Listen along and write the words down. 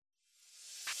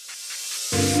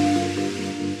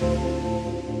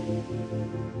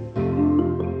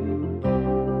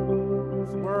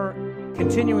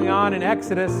continuing on in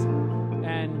Exodus,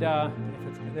 and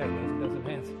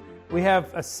we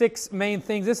have 6 main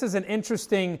things. This is an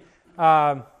interesting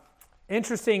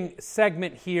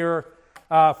segment here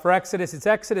for Exodus. It's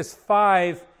Exodus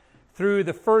 5 through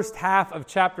the first half of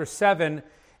chapter 7,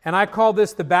 and I call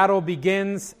this The Battle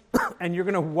Begins, and you're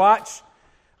going to watch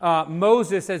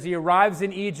Moses as he arrives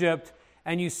in Egypt,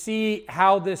 and you see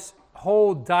how this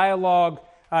whole dialogue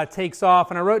takes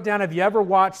off. And I wrote down, have you ever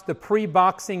watched the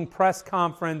pre-boxing press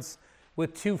conference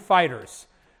with 2 fighters?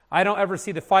 I don't ever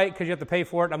see the fight because you have to pay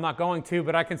for it. I'm not going to,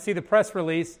 but I can see the press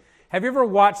release. Have you ever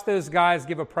watched those guys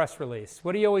give a press release?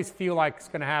 What do you always feel like is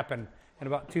going to happen in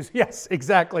about 2? Yes,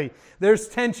 exactly. There's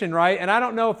tension, right? And I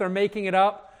don't know if they're making it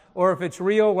up or if it's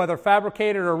real, whether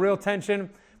fabricated or real tension.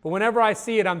 But whenever I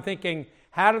see it, I'm thinking,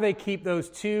 how do they keep those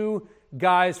 2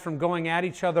 guys from going at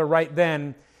each other right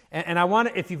then? And I want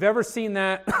to, if you've ever seen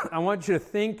that, I want you to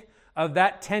think of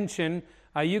that tension.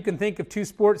 You can think of 2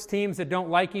 sports teams that don't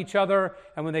like each other,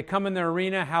 and when they come in their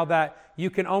arena, how that you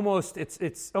can almost,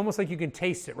 it's almost like you can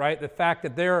taste it, right? The fact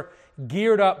that they're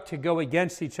geared up to go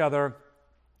against each other.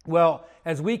 Well,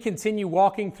 as we continue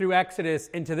walking through Exodus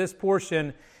into this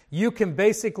portion, you can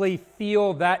basically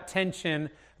feel that tension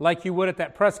like you would at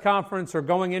that press conference or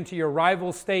going into your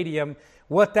rival stadium,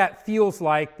 what that feels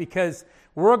like, because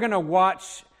we're going to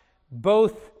watch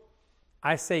both,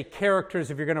 I say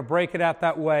characters, if you're going to break it out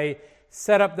that way,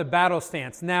 set up the battle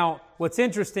stance. Now, what's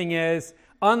interesting is,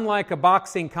 unlike a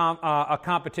boxing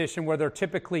competition where they're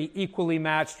typically equally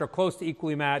matched or close to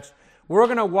equally matched, we're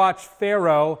going to watch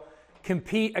Pharaoh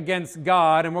compete against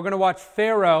God, and we're going to watch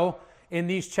Pharaoh in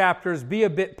these chapters be a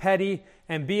bit petty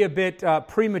and be a bit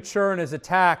premature in his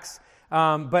attacks.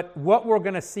 But what we're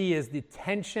going to see is the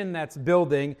tension that's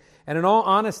building. And in all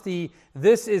honesty,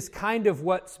 this is kind of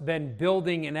what's been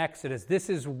building in Exodus. This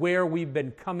is where we've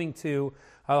been coming to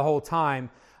the whole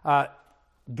time.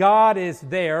 God is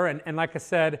there, and like I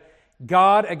said,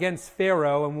 God against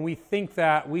Pharaoh. And when we think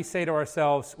that, we say to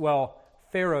ourselves, well,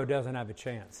 Pharaoh doesn't have a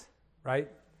chance, right?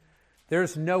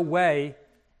 There's no way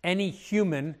any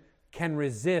human can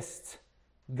resist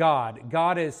God.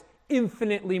 God is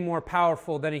infinitely more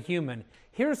powerful than a human.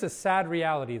 Here's a sad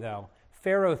reality, though.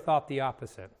 Pharaoh thought the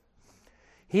opposite.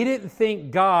 He didn't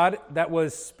think God that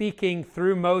was speaking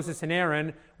through Moses and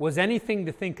Aaron was anything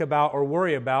to think about or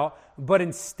worry about, but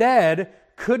instead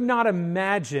could not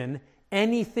imagine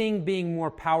anything being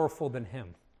more powerful than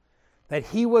him. That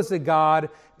he was a God,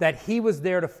 that he was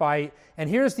there to fight. And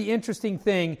here's the interesting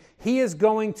thing. He is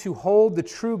going to hold the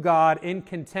true God in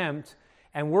contempt,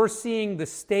 and we're seeing the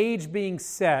stage being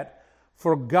set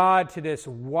for God to just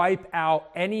wipe out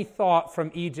any thought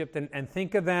from Egypt and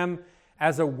think of them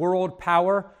as a world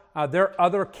power. There are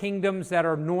other kingdoms that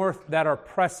are north that are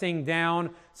pressing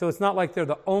down, so it's not like they're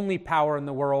the only power in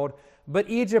the world. But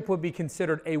Egypt would be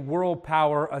considered a world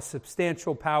power, a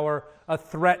substantial power, a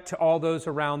threat to all those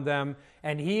around them.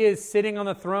 And he is sitting on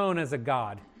the throne as a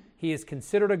god. He is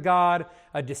considered a god,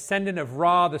 a descendant of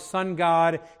Ra, the sun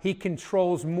god. He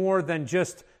controls more than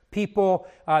just people.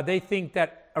 They think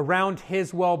that around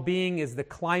his well-being is the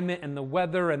climate and the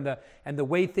weather and the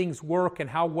way things work and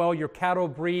how well your cattle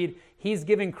breed. He's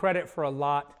giving credit for a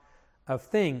lot of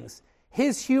things.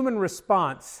 His human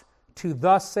response to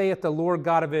 "Thus saith the Lord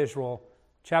God of Israel,"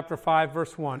 chapter 5,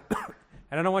 verse 1.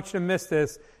 And I don't want you to miss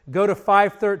this. Go to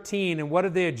 5:13, and what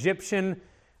did the Egyptian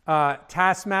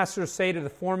taskmasters say to the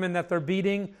foreman that they're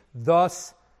beating?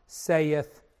 "Thus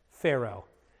saith Pharaoh."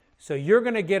 So you're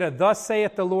going to get a "Thus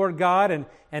saith the Lord God,"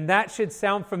 and that should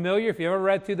sound familiar. If you ever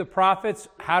read through the prophets,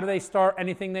 how do they start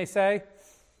anything they say?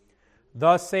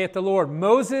 "Thus saith the Lord."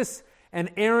 Moses and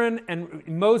Aaron, and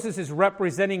Moses is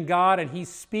representing God, and he's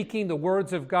speaking the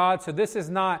words of God. So this is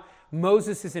not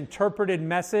Moses' interpreted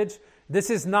message. This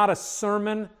is not a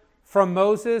sermon from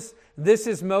Moses. This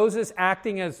is Moses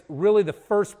acting as really the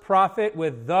first prophet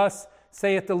with "Thus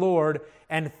saith the Lord."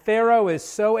 And Pharaoh is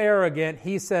so arrogant,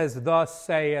 he says, "Thus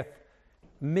saith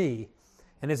me."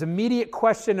 And his immediate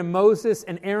question to Moses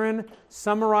and Aaron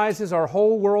summarizes our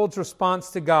whole world's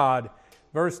response to God.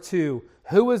 Verse 2,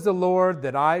 "Who is the Lord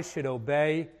that I should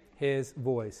obey his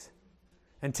voice?"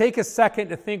 And take a second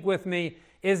to think with me,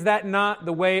 is that not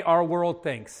the way our world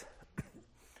thinks?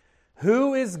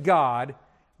 Who is God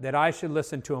that I should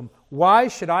listen to him? Why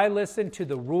should I listen to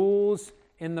the rules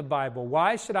in the Bible?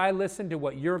 Why should I listen to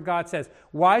what your God says?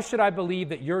 Why should I believe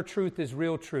that your truth is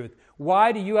real truth?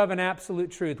 Why do you have an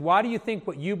absolute truth? Why do you think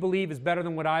what you believe is better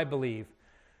than what I believe?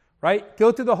 Right?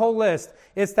 Go through the whole list.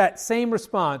 It's that same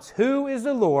response. Who is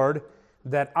the Lord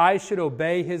that I should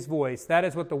obey his voice? That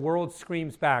is what the world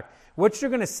screams back. What you're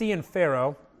going to see in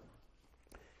Pharaoh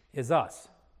is us.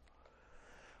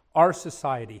 Our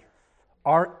society.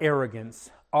 our arrogance,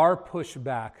 our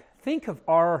pushback. Think of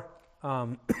our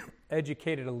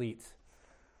educated elites.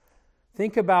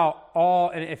 Think about all,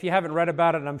 and if you haven't read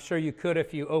about it, and I'm sure you could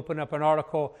if you open up an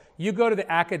article, you go to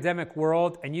the academic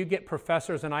world and you get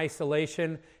professors in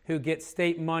isolation who get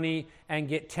state money and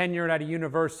get tenured at a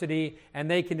university, and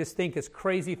they can just think as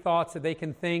crazy thoughts that they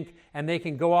can think, and they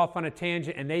can go off on a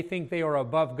tangent, and they think they are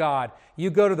above God.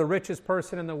 You go to the richest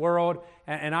person in the world,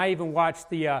 and I even watched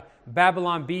the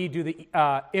Babylon Bee do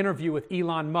the interview with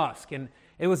Elon Musk, and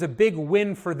it was a big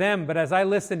win for them, but as I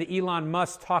listened to Elon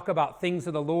Musk talk about things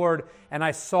of the Lord, and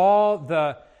I saw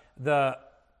the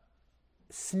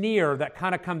sneer that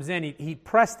kind of comes in, he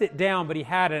pressed it down, but he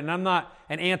had it, and I'm not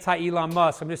an anti-Elon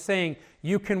Musk. I'm just saying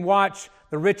you can watch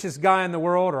the richest guy in the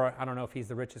world, or I don't know if he's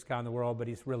the richest guy in the world, but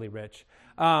he's really rich.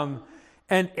 And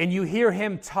you hear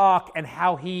him talk and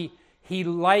how he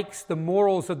likes the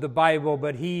morals of the Bible,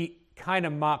 but he kind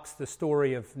of mocks the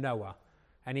story of Noah,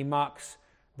 and he mocks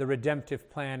the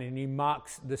redemptive plan, and he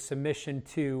mocks the submission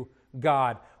to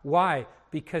God. Why?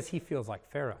 Because he feels like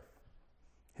Pharaoh.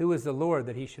 Who is the Lord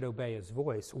that he should obey his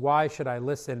voice? Why should I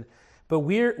listen? But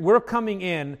we're coming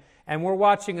in and we're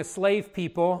watching a slave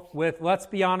people with, let's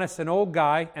be honest, an old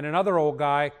guy and another old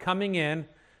guy coming in.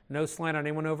 No slant on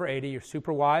anyone over 80. You're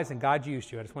super wise and God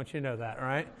used you. I just want you to know that, all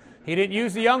right? He didn't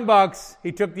use the young bucks.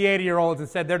 He took the 80-year-olds and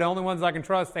said, they're the only ones I can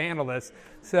trust to handle this.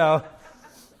 So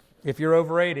if you're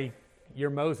over 80, you're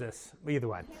Moses, either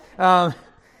way.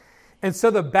 And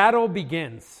so the battle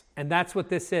begins, and that's what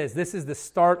this is. This is the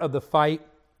start of the fight.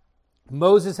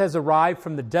 Moses has arrived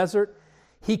from the desert.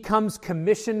 He comes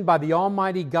commissioned by the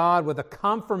Almighty God with a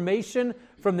confirmation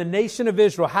from the nation of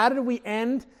Israel. How did we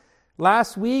end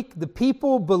last week? The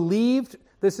people believed.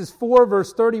 This is 4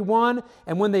 verse 31.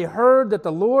 And when they heard that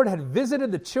the Lord had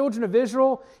visited the children of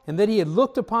Israel and that he had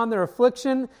looked upon their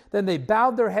affliction, then they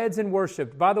bowed their heads and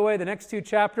worshiped. By the way, the next 2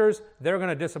 chapters, they're going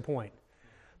to disappoint.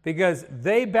 Because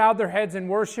they bowed their heads in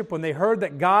worship when they heard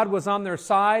that God was on their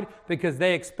side, because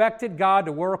they expected God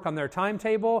to work on their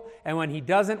timetable. And when he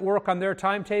doesn't work on their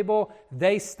timetable,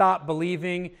 they stop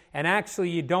believing. And actually,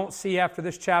 you don't see after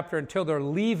this chapter until they're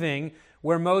leaving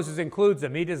where Moses includes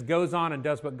them. He just goes on and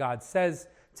does what God says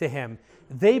to him.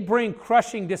 They bring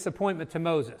crushing disappointment to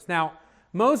Moses. Now,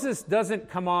 Moses doesn't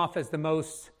come off as the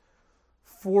most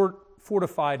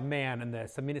fortified man in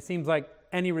this. I mean, it seems like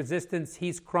any resistance,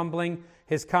 he's crumbling.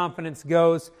 His confidence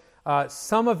goes.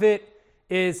 Some of it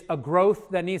is a growth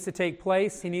that needs to take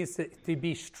place. He needs to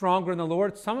be stronger in the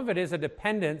Lord. Some of it is a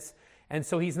dependence, and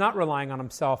so he's not relying on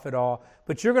himself at all.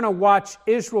 But you're going to watch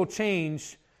Israel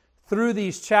change through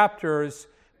these chapters,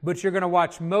 but you're going to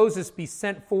watch Moses be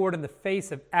sent forward in the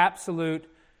face of absolute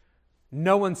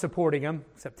no one supporting him,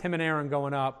 except Tim and Aaron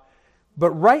going up.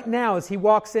 But right now, as he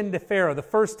walks into Pharaoh, the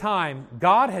first time,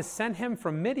 God has sent him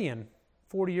from Midian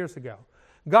 40 years ago.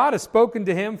 God has spoken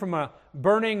to him from a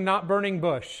burning, not burning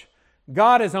bush.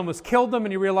 God has almost killed him,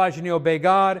 and he realized you need to obey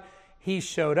God. He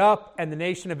showed up, and the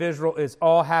nation of Israel is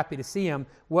all happy to see him.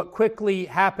 What quickly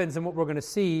happens, and what we're going to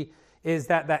see, is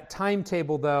that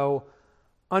timetable, though,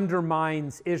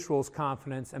 undermines Israel's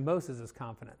confidence and Moses'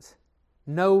 confidence.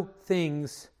 No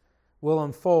things will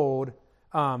unfold.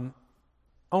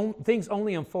 Things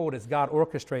only unfold as God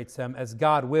orchestrates them, as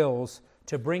God wills,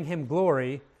 to bring him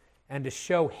glory and to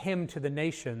show him to the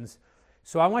nations.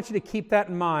 So I want you to keep that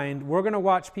in mind. We're going to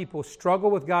watch people struggle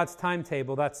with God's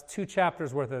timetable. That's 2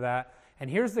 chapters worth of that.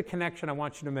 And here's the connection I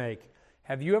want you to make.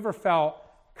 Have you ever felt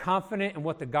confident in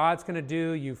what the God's going to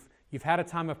do? You've had a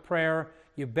time of prayer.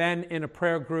 You've been in a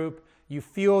prayer group. You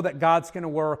feel that God's going to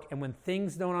work. And when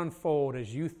things don't unfold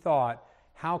as you thought,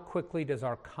 how quickly does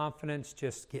our confidence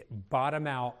just get bottom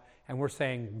out? And we're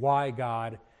saying, why,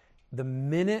 God? The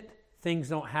minute things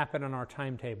don't happen on our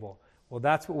timetable. Well,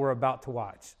 that's what we're about to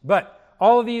watch. But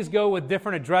all of these go with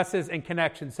different addresses and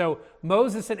connections. So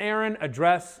Moses and Aaron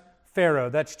address Pharaoh.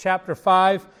 That's chapter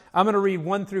 5. I'm going to read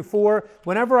 1 through 4.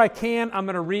 Whenever I can, I'm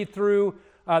going to read through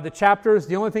the chapters.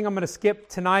 The only thing I'm going to skip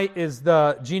tonight is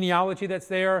the genealogy that's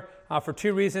there for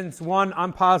 2 reasons. 1,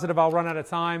 I'm positive I'll run out of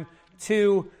time.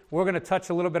 2, we're going to touch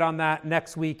a little bit on that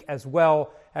next week as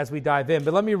well as we dive in.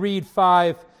 But let me read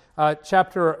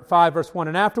chapter 5, verse 1.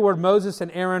 And afterward Moses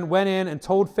and Aaron went in and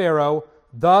told Pharaoh,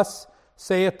 "Thus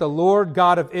saith the Lord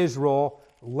God of Israel,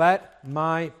 let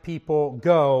my people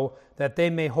go, that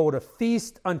they may hold a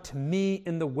feast unto me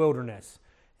in the wilderness."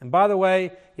 And by the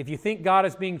way, if you think God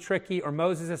is being tricky or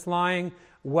Moses is lying,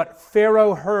 what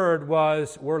Pharaoh heard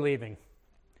was, we're leaving.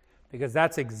 Because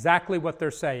that's exactly what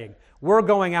they're saying. We're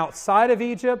going outside of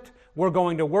Egypt, we're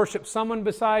going to worship someone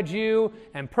besides you,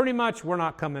 and pretty much we're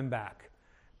not coming back.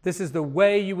 This is the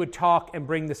way you would talk and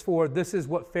bring this forward. This is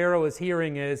what Pharaoh is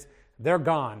hearing is, They're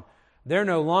gone. They're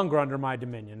no longer under my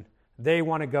dominion. They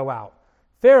want to go out.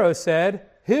 Pharaoh said,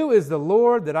 who is the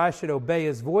Lord that I should obey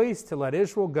his voice to let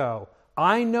Israel go?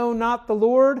 I know not the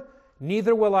Lord,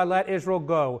 neither will I let Israel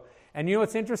go. And you know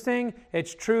what's interesting?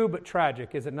 It's true but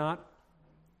tragic, is it not?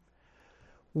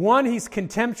 One, he's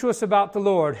contemptuous about the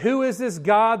Lord. Who is this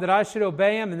God that I should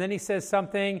obey him? And then he says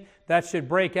something that should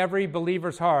break every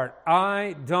believer's heart.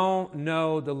 I don't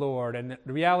know the Lord. And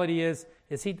the reality is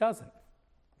he doesn't.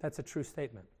 That's a true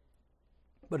statement.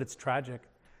 But it's tragic.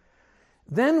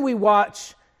 Then we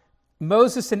watch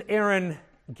Moses and Aaron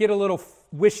get a little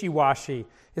wishy-washy.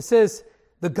 It says,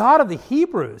 the God of the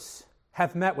Hebrews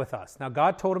hath met with us. Now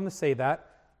God told him to say that.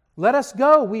 Let us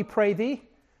go, we pray thee.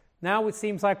 Now it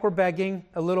seems like we're begging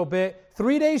a little bit.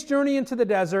 3 days' journey into the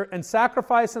desert, and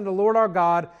sacrifice unto the Lord our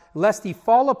God, lest he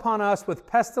fall upon us with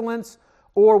pestilence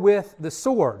or with the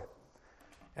sword.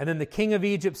 And then the king of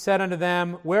Egypt said unto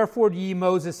them, wherefore do ye,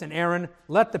 Moses and Aaron,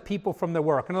 let the people from their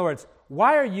work? In other words,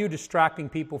 why are you distracting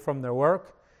people from their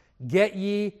work? Get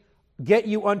you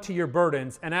unto your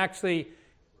burdens. And actually,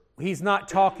 he's not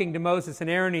talking to Moses and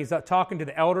Aaron. He's talking to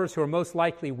the elders who are most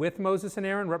likely with Moses and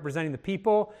Aaron, representing the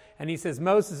people. And he says,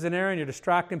 Moses and Aaron, you're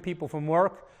distracting people from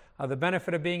work. The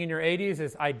benefit of being in your 80s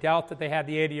is I doubt that they had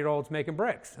the 80-year-olds making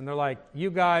bricks. And they're like, you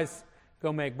guys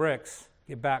go make bricks.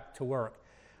 Get back to work.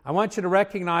 I want you to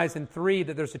recognize in 3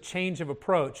 that there's a change of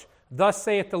approach. Thus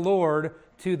saith the Lord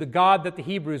to the God that the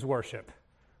Hebrews worship.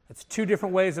 It's 2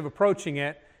 different ways of approaching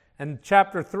it. And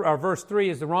verse 3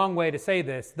 is the wrong way to say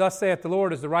this. Thus saith the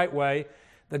Lord is the right way.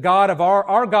 The God of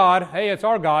our God, hey, it's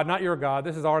our God, not your God.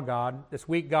 This is our God, this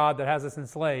weak God that has us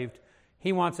enslaved.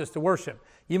 He wants us to worship.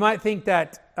 You might think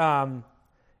that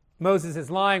Moses is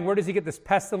lying. Where does he get this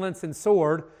pestilence and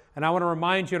sword? And I want to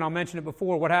remind you, and I'll mention it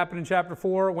before, what happened in chapter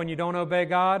 4 when you don't obey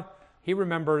God? He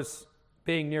remembers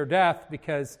being near death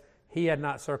because he had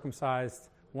not circumcised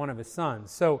one of his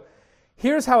sons. So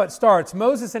here's how it starts.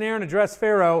 Moses and Aaron address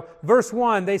Pharaoh. Verse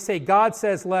 1, they say, God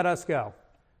says, let us go!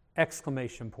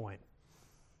 Exclamation point.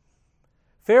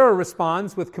 Pharaoh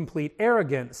responds with complete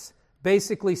arrogance,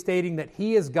 basically stating that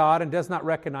he is God and does not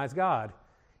recognize God.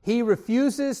 He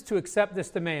refuses to accept this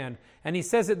demand, and he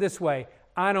says it this way,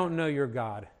 I don't know your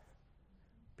God.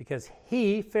 Because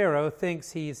he, Pharaoh,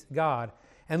 thinks he's God.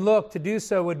 And look, to do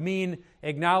so would mean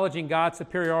acknowledging God's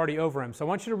superiority over him. So I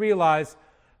want you to realize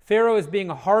Pharaoh is being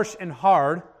harsh and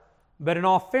hard, but in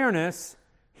all fairness,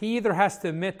 he either has to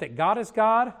admit that God is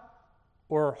God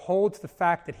or hold to the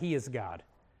fact that he is God.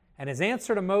 And his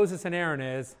answer to Moses and Aaron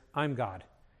is, I'm God,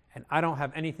 and I don't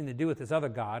have anything to do with this other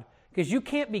God, because you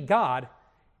can't be God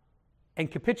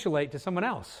and capitulate to someone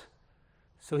else.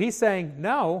 So he's saying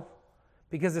no,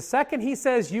 because the second he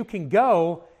says you can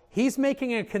go, he's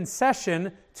making a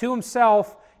concession to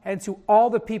himself and to all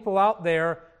the people out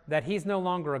there that he's no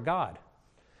longer a God.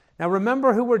 Now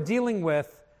remember who we're dealing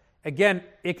with. Again,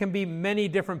 it can be many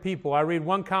different people. I read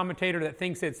one commentator that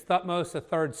thinks it's Thutmose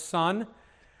III's son.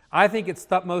 I think it's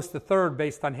Thutmose III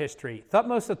based on history.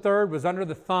 Thutmose III was under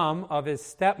the thumb of his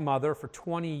stepmother for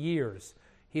 20 years.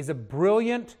 He's a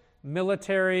brilliant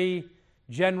military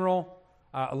general.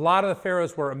 A lot of the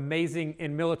pharaohs were amazing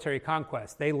in military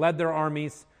conquest. They led their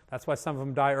armies. That's why some of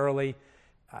them die early.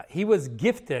 He was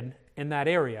gifted in that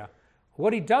area.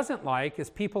 What he doesn't like is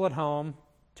people at home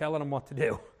telling him what to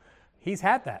do. He's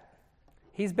had that.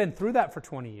 He's been through that for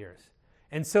 20 years.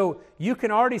 And so you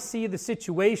can already see the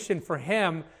situation for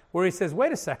him where he says,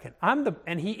 wait a second,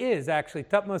 and he is actually,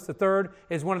 Thutmose III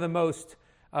is one of the most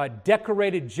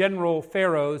decorated general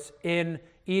pharaohs in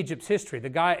Egypt's history. The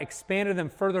guy expanded them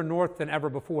further north than ever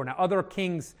before. Now, other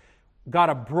kings got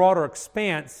a broader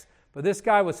expanse, but this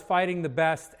guy was fighting the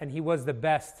best, and he was the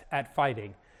best at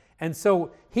fighting. And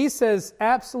so he says,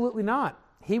 absolutely not.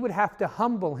 He would have to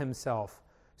humble himself.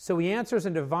 So he answers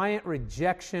in defiant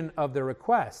rejection of the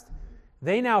request.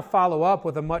 They now follow up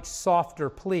with a much softer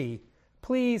plea.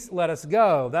 Please let us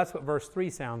go. That's what verse 3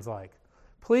 sounds like.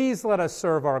 Please let us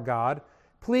serve our God.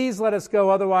 Please let us go,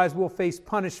 otherwise we'll face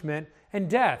punishment and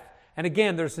death. And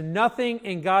again, there's nothing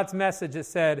in God's message that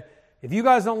said, if you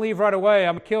guys don't leave right away,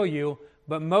 I'm going to kill you.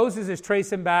 But Moses is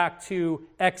tracing back to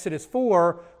Exodus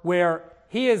 4, where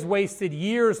he has wasted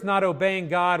years not obeying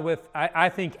God with, I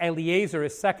think, Eliezer,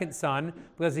 his second son,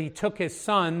 because he took his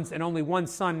sons, and only one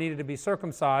son needed to be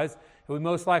circumcised. It would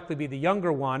most likely be the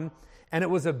younger one. And it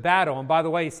was a battle. And by the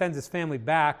way, he sends his family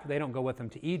back. They don't go with him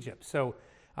to Egypt. So,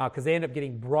 because they end up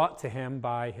getting brought to him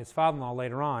by his father-in-law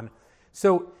later on.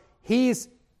 So he's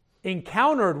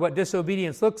encountered what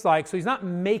disobedience looks like. So he's not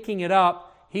making it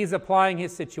up. He's applying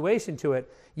his situation to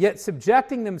it. Yet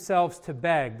subjecting themselves to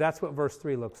beg. That's what verse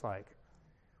 3 looks like.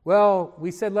 Well,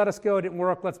 we said let us go, it didn't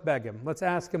work, let's beg him. Let's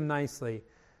ask him nicely.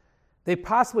 They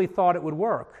possibly thought it would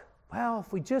work. Well,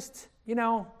 if we just,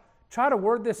 try to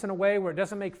word this in a way where it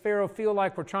doesn't make Pharaoh feel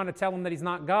like we're trying to tell him that he's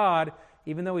not God,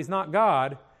 even though he's not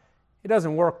God, it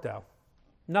doesn't work though.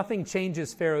 Nothing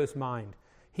changes Pharaoh's mind.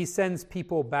 He sends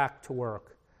people back to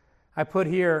work. I put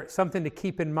here something to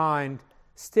keep in mind.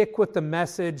 Stick with the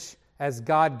message as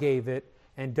God gave it,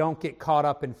 and don't get caught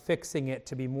up in fixing it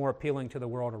to be more appealing to the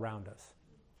world around us.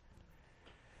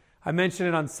 I mentioned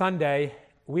it on Sunday.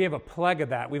 We have a plague of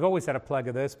that. We've always had a plague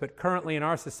of this, but currently in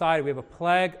our society we have a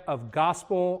plague of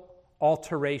gospel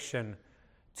alteration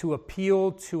to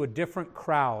appeal to a different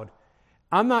crowd.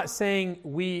 I'm not saying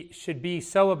we should be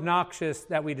so obnoxious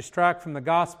that we distract from the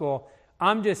gospel.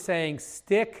 I'm just saying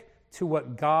stick to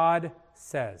what God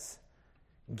says.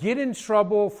 Get in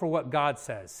trouble for what God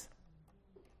says.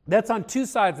 That's on two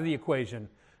sides of the equation.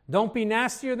 Don't be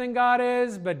nastier than God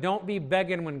is, but don't be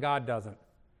begging when God doesn't.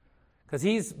 Because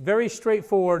he's very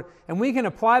straightforward, and we can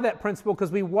apply that principle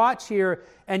because we watch here,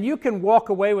 and you can walk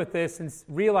away with this and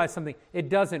realize something. It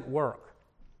doesn't work.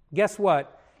 Guess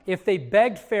what? If they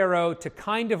begged Pharaoh to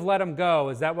kind of let him go,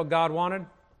 is that what God wanted?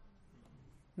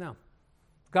 No.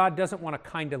 God doesn't want to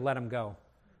kind of let him go.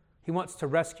 He wants to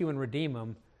rescue and redeem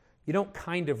him. You don't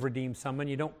kind of redeem someone.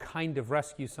 You don't kind of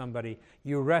rescue somebody.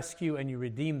 You rescue and you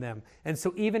redeem them. And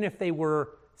so even if they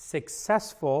were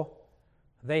successful,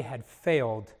 they had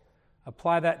failed.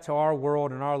 Apply that to our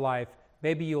world and our life.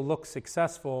 Maybe you'll look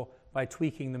successful by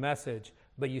tweaking the message,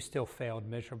 but you still failed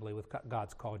miserably with what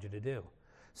God's called you to do.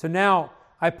 So now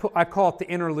I call it the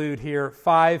interlude here,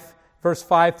 verse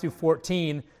 5 through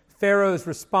 14. Pharaoh's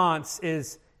response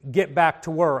is, get back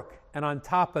to work. And on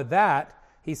top of that,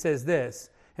 he says this.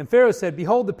 And Pharaoh said,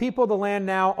 behold, the people of the land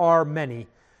now are many,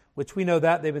 which we know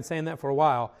that. They've been saying that for a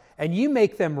while. And you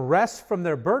make them rest from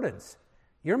their burdens.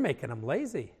 You're making them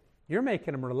lazy. You're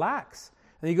making them relax.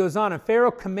 And he goes on, and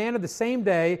Pharaoh commanded the same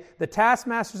day the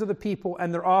taskmasters of the people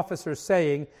and their officers,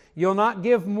 saying, you'll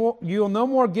no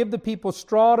more give the people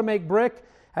straw to make brick,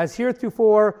 as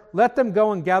heretofore, let them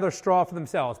go and gather straw for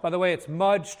themselves. By the way, it's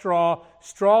mud, straw.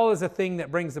 Straw is a thing that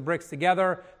brings the bricks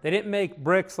together. They didn't make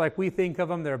bricks like we think of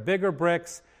them. They're bigger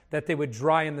bricks that they would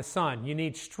dry in the sun. You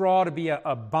need straw to be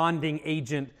a bonding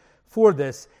agent for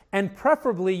this. And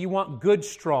preferably, you want good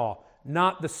straw,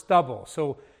 not the stubble.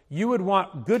 So you would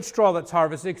want good straw that's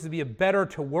harvested because it'd be better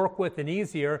to work with and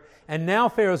easier. And now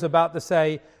Pharaoh's about to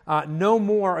say, no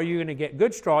more are you going to get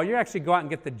good straw. You actually go out and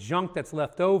get the junk that's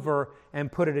left over and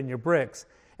put it in your bricks.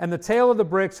 And the tale of the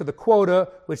bricks, or the quota,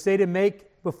 which they did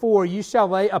make before, you shall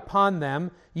lay upon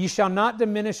them. You shall not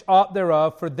diminish aught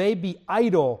thereof, for they be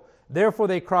idle. Therefore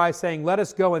they cry, saying, let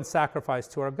us go and sacrifice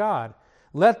to our God.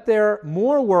 Let there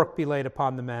more work be laid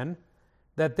upon the men,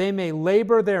 that they may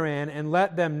labor therein, and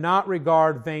let them not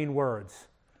regard vain words.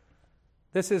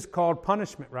 This is called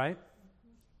punishment, right?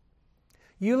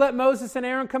 You let Moses and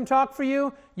Aaron come talk for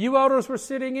you? You elders were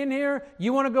sitting in here?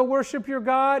 You want to go worship your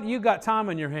God? You got time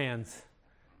on your hands.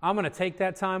 I'm going to take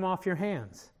that time off your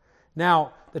hands.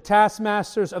 Now, the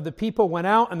taskmasters of the people went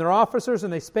out, and their officers,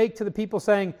 and they spake to the people,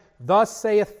 saying, thus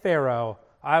saith Pharaoh,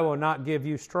 I will not give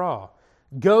you straw.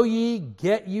 Go ye,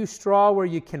 get you straw where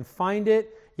you can find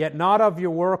it, yet not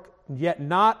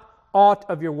aught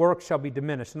of your work shall be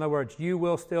diminished. In other words, you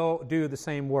will still do the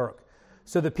same work.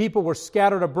 So the people were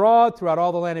scattered abroad throughout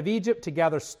all the land of Egypt to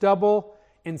gather stubble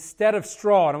instead of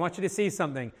straw. And I want you to see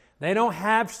something. They don't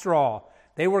have straw.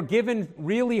 They were given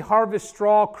really harvest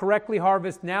straw, correctly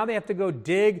harvest. Now they have to go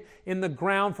dig in the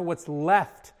ground for what's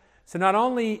left. So not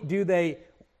only do they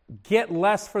get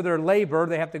less for their labor,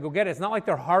 they have to go get it. It's not like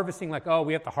they're harvesting like, oh,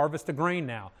 we have to harvest the grain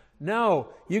now. No,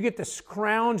 you get to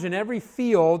scrounge in every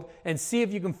field and see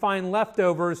if you can find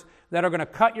leftovers that are going to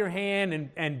cut your hand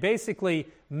and basically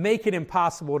make it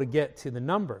impossible to get to the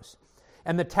numbers.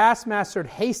 And the taskmaster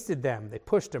hasted them. They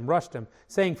pushed them, rushed them,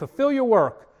 saying, fulfill your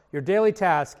work, your daily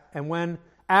task, and when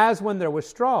there was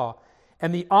straw.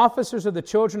 And the officers of the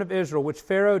children of Israel, which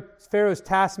Pharaoh's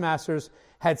taskmasters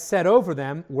had set over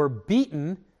them, were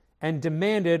beaten and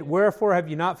demanded, wherefore have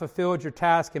you not fulfilled your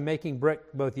task in making brick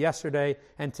both yesterday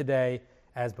and today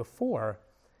as before?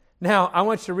 Now, I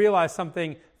want you to realize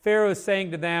something. Pharaoh is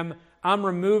saying to them, I'm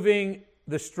removing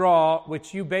the straw,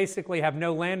 which you basically have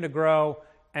no land to grow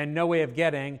and no way of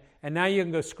getting, and now you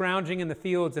can go scrounging in the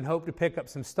fields and hope to pick up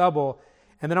some stubble.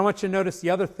 And then I want you to notice the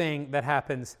other thing that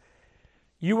happens.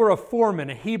 You were a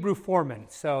foreman, a Hebrew foreman.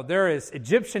 So there is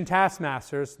Egyptian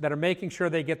taskmasters that are making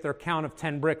sure they get their count of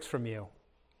 10 bricks from you.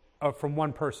 From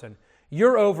one person.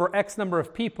 You're over X number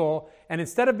of people, and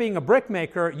instead of being a brick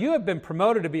maker, you have been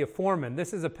promoted to be a foreman.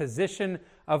 This is a position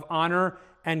of honor,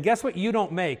 and guess what you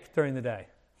don't make during the day?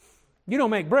 You don't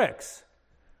make bricks.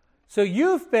 So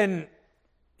you've been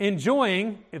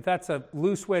enjoying, if that's a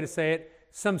loose way to say it,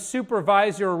 some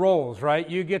supervisor roles, right?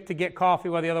 You get coffee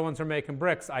while the other ones are making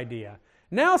bricks idea.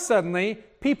 Now suddenly,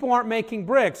 people aren't making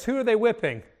bricks. Who are they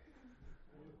whipping?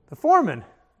 The foreman,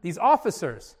 these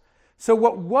officers. So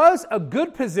what was a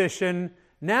good position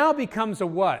now becomes a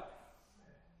what?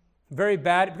 Very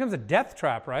bad. It becomes a death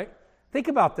trap, right? Think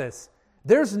about this.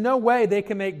 There's no way they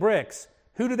can make bricks.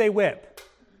 Who do they whip?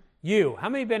 You. How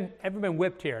many ever been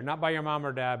whipped here? Not by your mom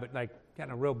or dad, but like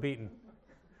getting a real beating.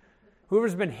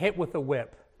 Whoever's been hit with a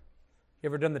whip. You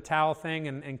ever done the towel thing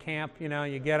in camp? You know,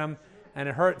 you get them and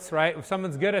it hurts, right? If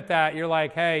someone's good at that, you're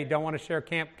like, hey, don't want to share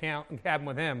cabin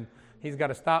with him. He's got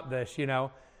to stop this, you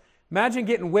know. Imagine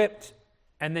getting whipped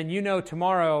and then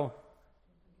tomorrow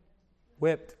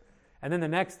whipped. And then the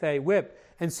next day, whipped.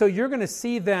 And so you're going to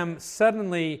see them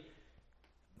suddenly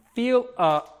feel,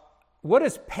 what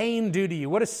does pain do to you?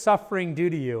 What does suffering do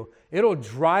to you? It'll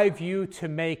drive you to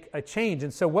make a change.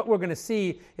 And so what we're going to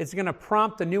see is going to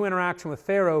prompt a new interaction with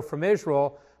Pharaoh from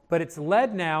Israel, but it's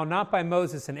led now not by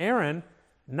Moses and Aaron,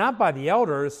 not by the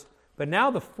elders, but now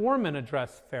the foreman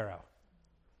address Pharaoh.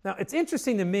 Now, it's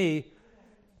interesting to me,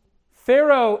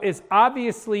 Pharaoh is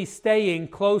obviously staying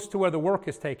close to where the work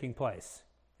is taking place.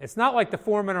 It's not like the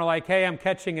foremen are like, hey, I'm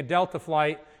catching a Delta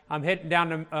flight, I'm heading down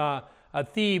to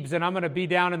Thebes, and I'm going to be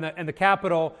down in the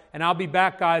capital, and I'll be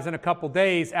back, guys, in a couple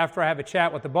days after I have a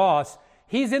chat with the boss.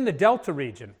 He's in the Delta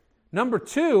region. Number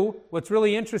two, what's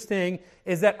really interesting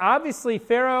is that obviously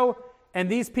Pharaoh and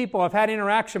these people have had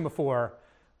interaction before.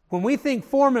 When we think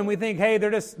foreman, we think, hey,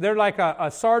 they're like a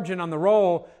sergeant on the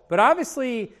roll, but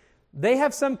obviously they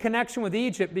have some connection with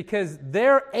Egypt because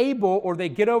they're able, or they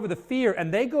get over the fear,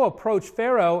 and they go approach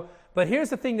Pharaoh. But here's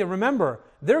the thing to remember.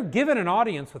 They're given an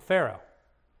audience with Pharaoh.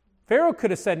 Pharaoh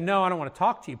could have said, no, I don't want to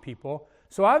talk to you people.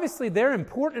 So obviously they're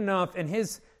important enough in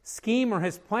his scheme or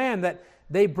his plan that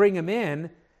they bring him in.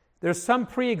 There's some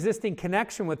pre-existing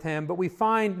connection with him, but we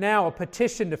find now a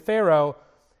petition to Pharaoh,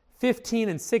 15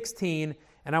 and 16.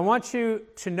 And I want you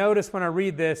to notice when I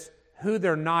read this, who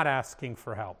they're not asking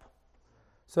for help.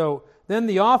 So then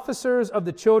the officers of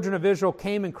the children of Israel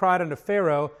came and cried unto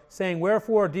Pharaoh, saying,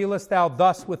 wherefore dealest thou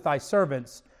thus with thy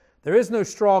servants? There is no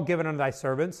straw given unto thy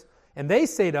servants. And they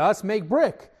say to us, make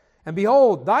brick. And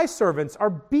behold, thy servants are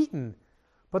beaten,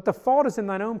 but the fault is in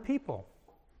thine own people.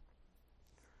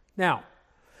 Now,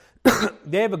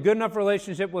 they have a good enough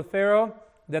relationship with Pharaoh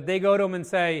that they go to him and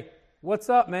say, what's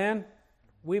up, man?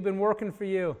 We've been working for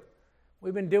you.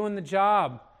 We've been doing the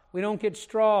job. We don't get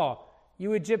straw.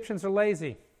 You Egyptians are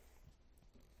lazy.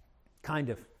 Kind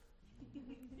of.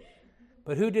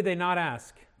 But who did they not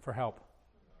ask for help?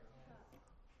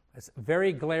 It's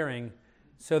very glaring.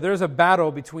 So there's a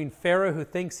battle between Pharaoh who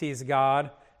thinks he's God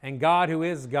and God who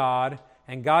is God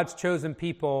and God's chosen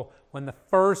people when the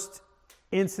first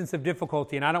instance of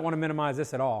difficulty, and I don't want to minimize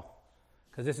this at all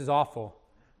because this is awful,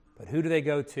 but who do they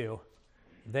go to?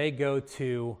 They go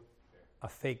to a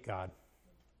fake God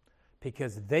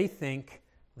because they think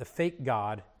the fake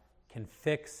God can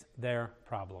fix their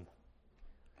problem.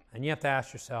 And you have to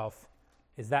ask yourself,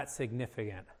 is that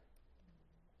significant?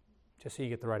 Just so you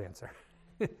get the right answer.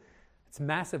 It's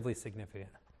massively significant.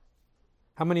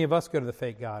 How many of us go to the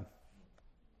fake God?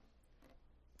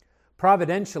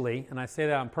 Providentially, and I say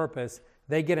that on purpose,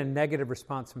 they get a negative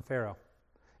response from Pharaoh.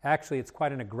 Actually, it's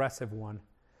quite an aggressive one.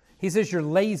 He says, you're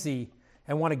lazy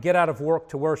and want to get out of work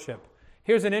to worship.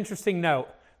 Here's an interesting note.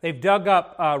 They've dug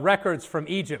up records from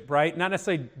Egypt, right? Not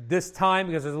necessarily this time,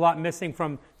 because there's a lot missing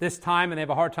from this time, and they have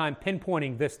a hard time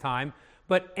pinpointing this time,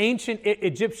 but ancient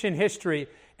Egyptian history.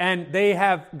 And they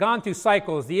have gone through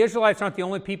cycles. The Israelites aren't the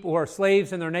only people who are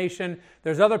slaves in their nation.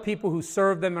 There's other people who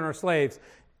serve them and are slaves.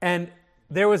 And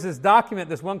there was this document,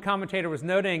 this one commentator was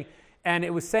noting, and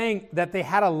it was saying that they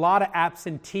had a lot of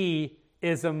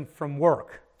absenteeism from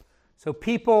work. So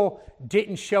people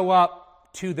didn't show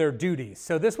up to their duties.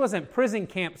 So this wasn't prison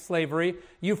camp slavery.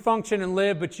 You function and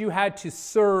live, but you had to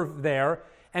serve there.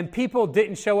 And people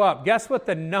didn't show up. Guess what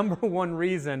the number one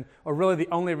reason, or really the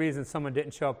only reason someone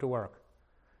didn't show up to work?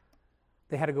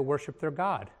 They had to go worship their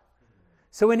God.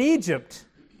 So in Egypt,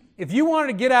 if you wanted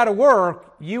to get out of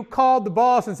work, you called the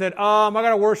boss and said, I got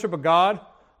to worship a God.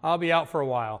 I'll be out for a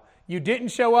while. You didn't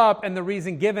show up, and the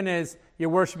reason given is you're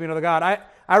worshiping another God.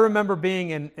 I remember being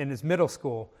in his middle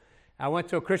school. I went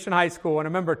to a Christian high school, and I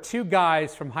remember two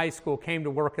guys from high school came to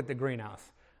work at the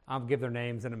greenhouse. I'll give their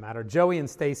names, it doesn't matter. Joey and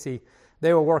Stacy,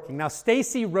 they were working. Now,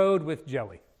 Stacy rode with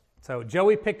Joey. So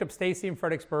Joey picked up Stacy in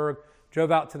Fredericksburg,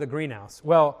 drove out to the greenhouse.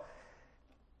 Well,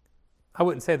 I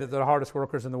wouldn't say that they're the hardest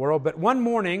workers in the world, but one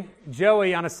morning,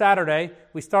 Joey, on a Saturday,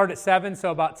 we start at 7,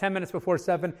 so about 10 minutes before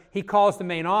 7, he calls the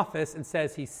main office and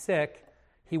says he's sick.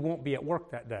 He won't be at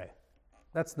work that day.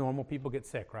 That's normal. People get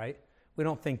sick, right? We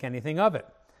don't think anything of it.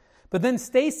 But then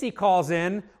Stacy calls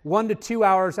in 1 to 2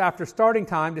 hours after starting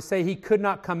time to say he could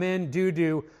not come in due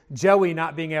to Joey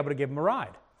not being able to give him a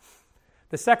ride.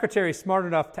 The secretary is smart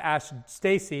enough to ask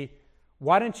Stacy,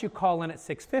 why didn't you call in at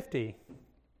 6:50?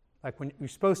 Like when you're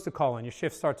supposed to call in, your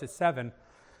shift starts at 7.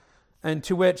 And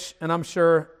to which, and I'm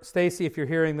sure, Stacy, if you're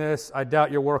hearing this, I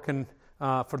doubt you're working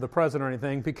for the president or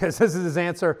anything, because this is his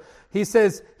answer. He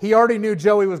says he already knew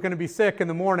Joey was going to be sick in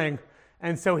the morning,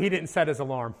 and so he didn't set his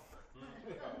alarm.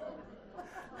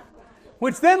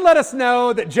 Which then let us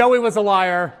know that Joey was a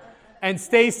liar and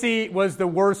Stacy was the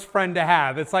worst friend to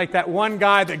have. It's like that one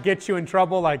guy that gets you in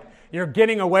trouble, like you're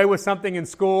getting away with something in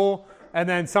school, and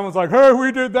then someone's like, hey,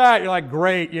 we did that. You're like,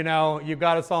 great, you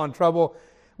got us all in trouble.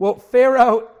 Well,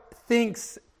 Pharaoh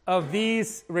thinks of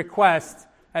these requests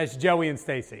as Joey and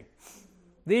Stacy.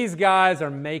 These guys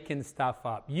are making stuff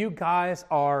up. You guys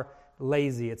are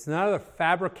lazy. It's another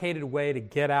fabricated way to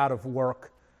get out of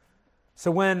work. So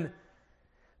when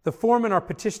the foremen are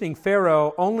petitioning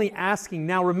Pharaoh, only asking,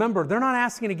 now remember, they're not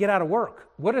asking to get out of work.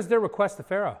 What is their request to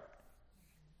Pharaoh?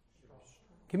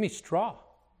 Give me straw.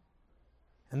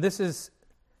 And that's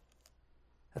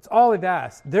all they've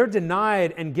asked. They're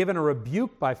denied and given a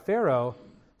rebuke by Pharaoh.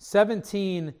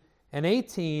 17 and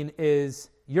 18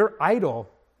 is, you're idle.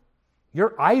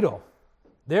 You're idle.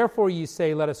 Therefore you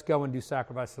say, let us go and do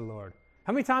sacrifice to the Lord.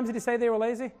 How many times did he say they were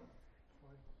lazy?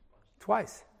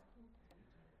 Twice.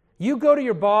 You go to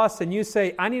your boss and you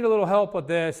say, I need a little help with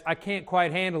this. I can't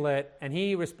quite handle it. And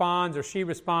he responds or she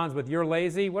responds with, you're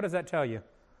lazy. What does that tell you?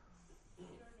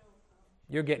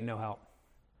 You're getting no help.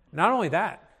 Not only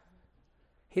that,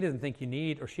 he doesn't think you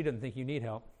need, or she doesn't think you need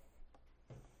help.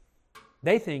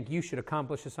 They think you should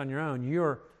accomplish this on your own.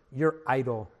 You're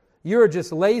idle. You're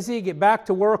just lazy, get back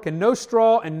to work, and no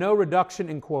straw and no reduction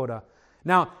in quota.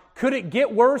 Now, could it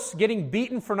get worse, getting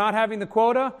beaten for not having the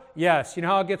quota? Yes. You know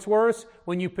how it gets worse?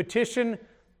 When you petition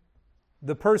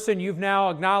the person you've now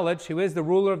acknowledged, who is the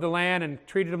ruler of the land and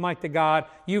treated him like the God,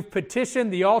 you've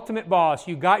petitioned the ultimate boss.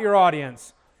 You got your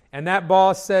audience. And that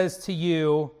boss says to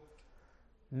you,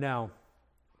 no.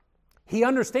 He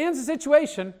understands the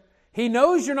situation. He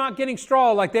knows you're not getting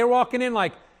straw. Like they're walking in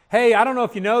like, hey, I don't know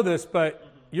if you know this, but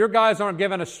your guys aren't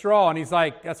giving us straw. And he's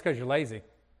like, that's because you're lazy.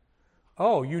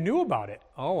 Oh, you knew about it.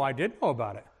 Oh, I did know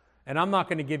about it. And I'm not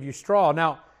going to give you straw.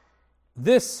 Now,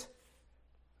 this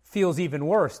feels even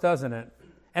worse, doesn't it?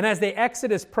 And as they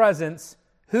exit his presence,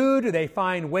 who do they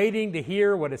find waiting to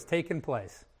hear what has taken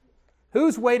place?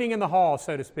 Who's waiting in the hall,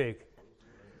 so to speak?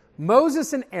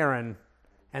 Moses and Aaron,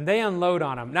 and they unload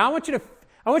on him. Now, I want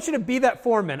you to be that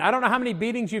foreman. I don't know how many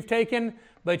beatings you've taken,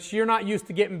 but you're not used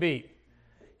to getting beat.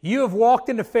 You have walked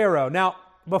into Pharaoh. Now,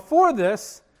 before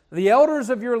this, the elders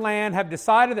of your land have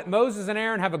decided that Moses and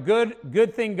Aaron have a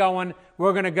good thing going.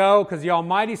 We're going to go because the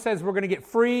Almighty says we're going to get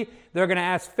free. They're going to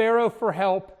ask Pharaoh for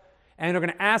help, and they're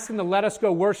going to ask him to let us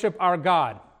go worship our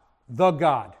God, the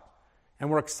God. And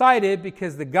we're excited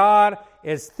because the God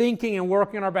is thinking and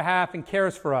working on our behalf and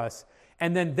cares for us.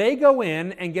 And then they go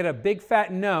in and get a big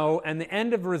fat no, and the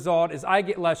end of the result is I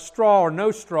get less straw or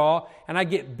no straw, and I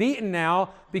get beaten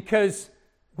now because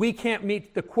we can't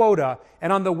meet the quota.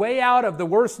 And on the way out of the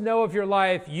worst no of your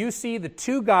life, you see the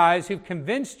two guys who've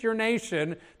convinced your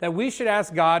nation that we should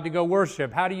ask God to go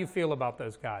worship. How do you feel about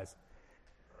those guys?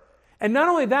 And not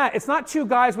only that, it's not two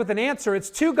guys with an answer. It's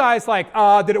two guys like,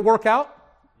 did it work out?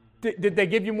 Did they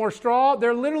give you more straw?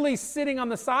 They're literally sitting on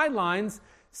the sidelines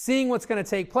seeing what's going to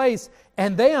take place,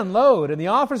 and they unload. And the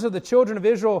officers of the children of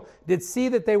Israel did see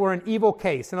that they were in evil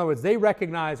case. In other words, they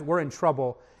recognized we're in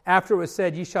trouble. After it was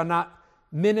said, ye shall not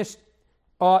diminish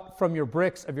aught from your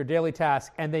bricks of your daily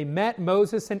task. And they met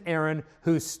Moses and Aaron,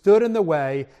 who stood in the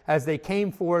way as they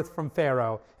came forth from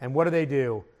Pharaoh. And what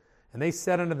do? And they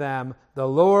said unto them, the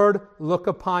Lord look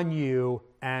upon you,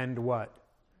 and what?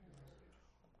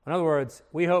 In other words,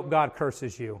 we hope God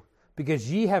curses you,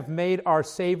 because ye have made our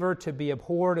savor to be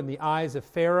abhorred in the eyes of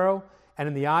Pharaoh and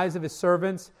in the eyes of his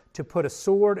servants, to put a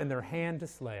sword in their hand to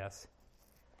slay us.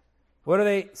 What do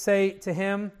they say to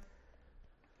him?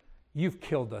 You've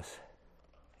killed us.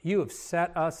 You have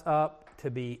set us up to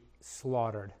be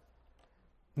slaughtered.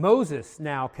 Moses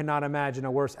now cannot imagine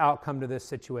a worse outcome to this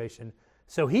situation.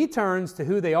 So he turns to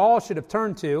who they all should have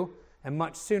turned to, and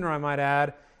much sooner, I might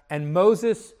add, and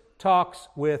Moses talks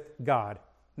with God.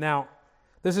 Now,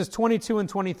 this is 22 and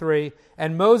 23.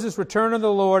 And Moses returned unto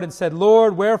the Lord and said,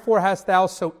 Lord, wherefore hast thou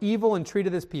so evil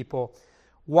entreated this people?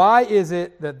 Why is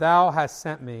it that thou hast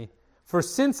sent me? For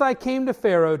since I came to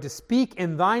Pharaoh to speak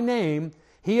in thy name,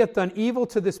 he hath done evil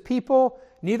to this people,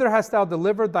 neither hast thou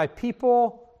delivered thy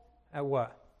people at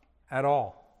what? At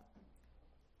all.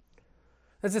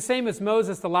 It's the same as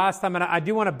Moses the last time, and I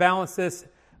do want to balance this.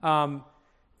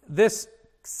 This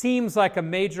seems like a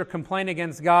major complaint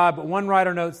against God, but one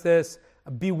writer notes this: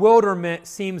 bewilderment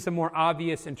seems a more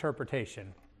obvious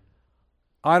interpretation.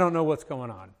 I don't know what's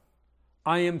going on.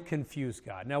 I am confused,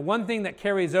 God. Now, one thing that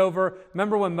carries over,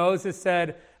 remember when Moses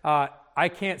said, I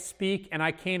can't speak and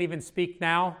I can't even speak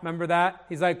now? Remember that?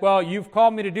 He's like, well, you've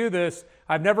called me to do this.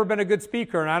 I've never been a good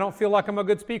speaker and I don't feel like I'm a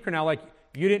good speaker now. Like,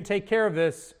 you didn't take care of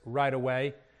this right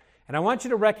away. And I want you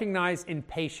to recognize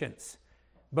impatience,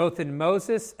 both in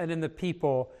Moses and in the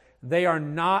people. They are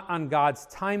not on God's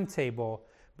timetable.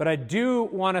 But I do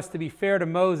want us to be fair to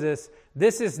Moses.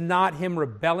 This is not him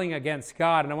rebelling against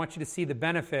God. And I want you to see the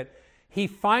benefit. He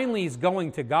finally is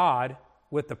going to God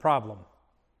with the problem.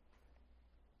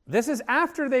 This is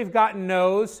after they've gotten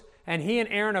no's, and he and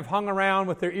Aaron have hung around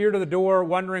with their ear to the door,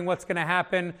 wondering what's going to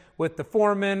happen with the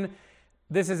foreman.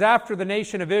 This is after the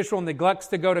nation of Israel neglects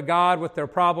to go to God with their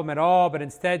problem at all, but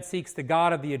instead seeks the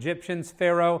God of the Egyptians,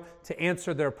 Pharaoh, to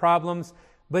answer their problems.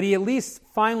 But he at least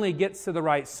finally gets to the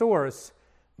right source.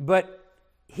 But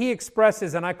he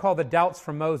expresses, and I call the doubts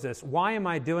from Moses, why am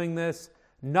I doing this?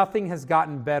 Nothing has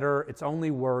gotten better. It's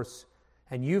only worse.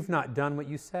 And you've not done what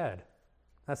you said.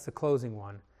 That's the closing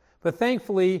one. But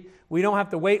thankfully, we don't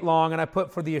have to wait long. And I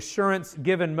put for the assurance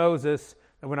given Moses,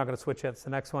 and we're not going to switch yet. It's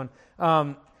the next one.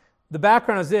 The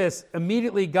background is this.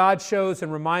 Immediately, God shows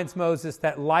and reminds Moses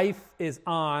that life is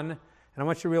on, and I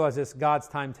want you to realize this, God's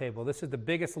timetable. This is the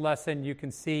biggest lesson you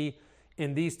can see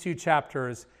in these two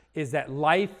chapters, is that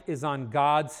life is on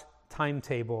God's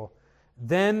timetable.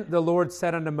 Then the Lord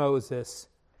said unto Moses,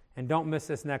 and don't miss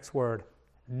this next word,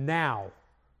 now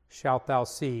shalt thou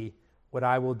see what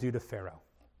I will do to Pharaoh.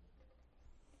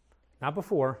 Not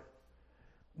before,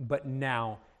 but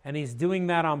now. And he's doing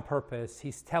that on purpose.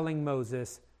 He's telling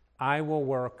Moses, I will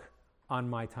work on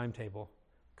my timetable,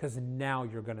 because now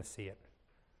you're going to see it.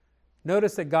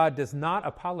 Notice that God does not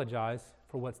apologize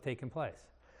for what's taken place.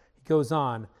 He goes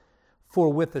on,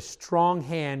 for with a strong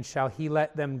hand shall he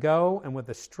let them go, and with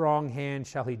a strong hand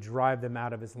shall he drive them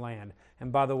out of his land.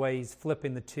 And by the way, he's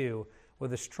flipping the two.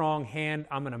 With a strong hand,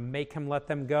 I'm going to make him let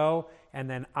them go, and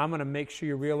then I'm going to make sure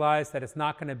you realize that it's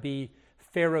not going to be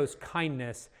Pharaoh's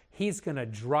kindness. He's going to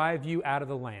drive you out of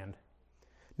the land.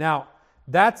 Now,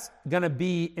 that's going to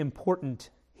be important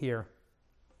here,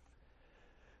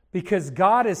 because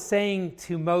God is saying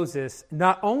to Moses,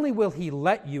 not only will he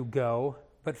let you go,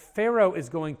 but Pharaoh is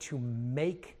going to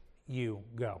make you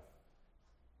go.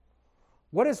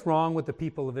 What is wrong with the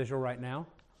people of Israel right now?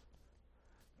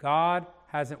 God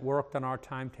hasn't worked on our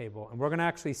timetable. And we're going to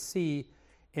actually see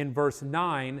in verse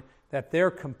 9 that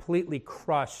they're completely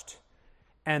crushed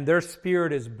and their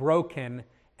spirit is broken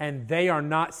and they are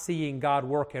not seeing God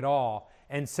work at all.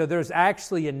 And so there's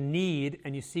actually a need,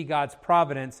 and you see God's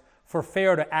providence, for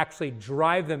Pharaoh to actually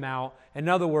drive them out. In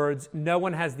other words, no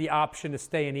one has the option to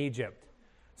stay in Egypt.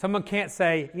 Someone can't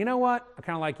say, you know what, I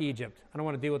kind of like Egypt. I don't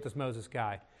want to deal with this Moses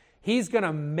guy. He's going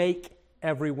to make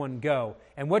everyone go.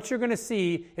 And what you're going to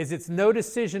see is it's no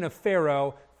decision of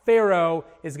Pharaoh. Pharaoh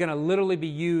is going to literally be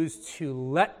used to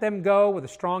let them go with a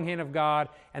strong hand of God,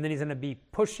 and then he's going to be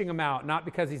pushing them out, not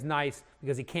because he's nice,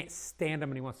 because he can't stand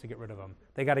them and he wants to get rid of them.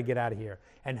 They got to get out of here.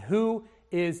 And who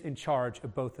is in charge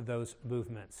of both of those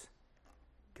movements?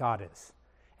 God is.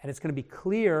 And it's going to be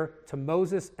clear to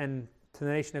Moses and to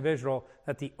the nation of Israel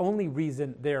that the only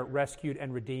reason they're rescued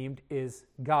and redeemed is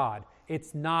God.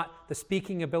 It's not the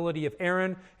speaking ability of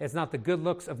Aaron. It's not the good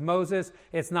looks of Moses.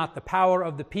 It's not the power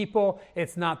of the people.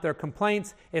 It's not their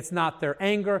complaints. It's not their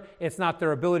anger. It's not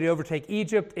their ability to overtake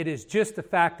Egypt. It is just the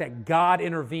fact that God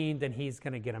intervened and he's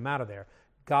going to get them out of there.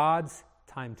 God's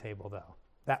timetable, though.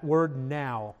 That word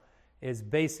now is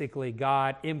basically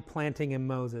God implanting in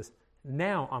Moses,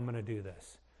 now I'm going to do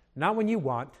this. Not when you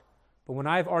want, but when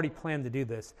I've already planned to do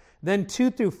this. Then 2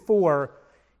 through 4,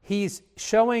 he's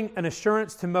showing an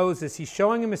assurance to Moses. He's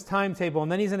showing him his timetable,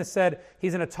 and then he's going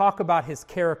to talk about his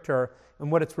character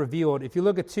and what it's revealed. If you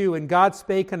look at 2, and God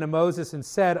spake unto Moses and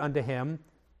said unto him,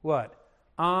 what?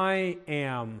 I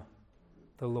am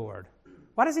the Lord.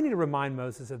 Why does he need to remind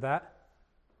Moses of that?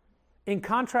 In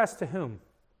contrast to whom?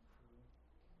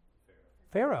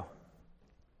 Pharaoh.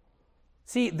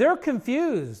 See, they're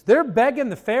confused. They're begging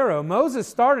the Pharaoh. Moses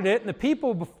started it, and the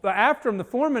people after him, the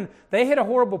foreman, they hit a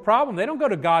horrible problem. They don't go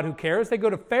to God who cares. They go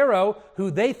to Pharaoh who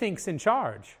they think's in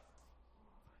charge.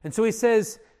 And so he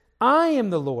says, I am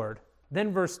the Lord.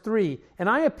 Then verse 3, and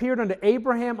I appeared unto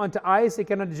Abraham, unto Isaac,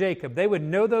 and unto Jacob. They would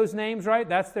know those names, right?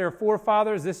 That's their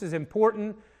forefathers. This is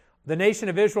important. The nation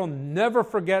of Israel never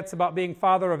forgets about being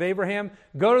father of Abraham.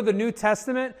 Go to the New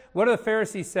Testament. What do the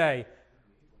Pharisees say?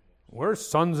 We're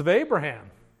sons of Abraham.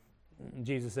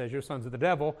 Jesus says, you're sons of the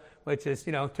devil, which is,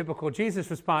 typical Jesus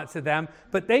response to them.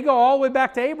 But they go all the way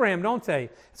back to Abraham, don't they?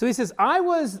 So he says, I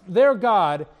was their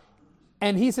God.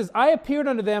 And he says, I appeared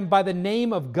unto them by the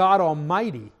name of God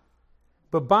Almighty.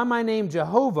 But by my name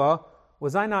Jehovah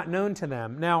was I not known to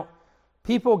them. Now,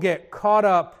 people get caught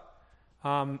up,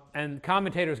 and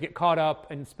commentators get caught up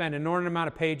and spend an inordinate amount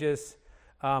of pages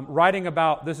writing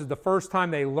about this is the first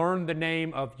time they learned the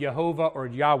name of Jehovah or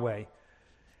Yahweh.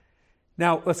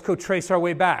 Now, let's go trace our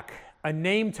way back. A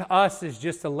name to us is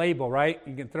just a label, right?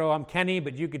 You can throw, I'm Kenny,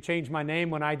 but you could change my name.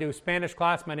 When I do Spanish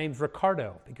class, my name's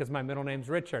Ricardo because my middle name's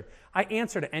Richard. I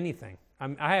answer to anything.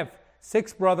 I have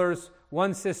 6 brothers,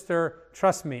 1 sister.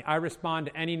 Trust me, I respond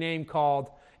to any name called.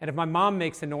 And if my mom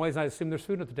makes a noise, I assume there's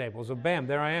food at the table. So bam,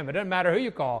 there I am. It doesn't matter who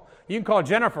you call. You can call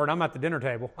Jennifer, and I'm at the dinner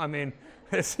table. I mean,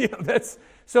 that's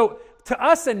so to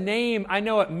us a name. I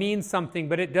know it means something,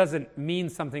 but it doesn't mean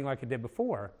something like it did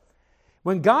before.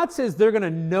 When God says they're going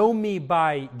to know me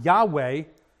by Yahweh,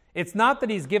 it's not that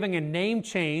he's giving a name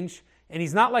change, and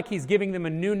he's not like he's giving them a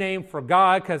new name for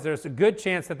God, because there's a good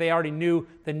chance that they already knew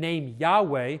the name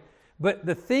Yahweh. But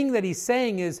the thing that he's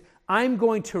saying is, I'm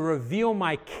going to reveal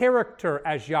my character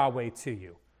as Yahweh to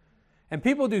you. And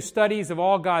people do studies of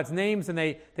all God's names, and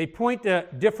they point to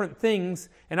different things.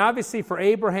 And obviously for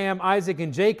Abraham, Isaac,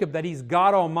 and Jacob, that he's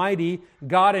God Almighty,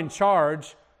 God in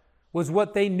charge, was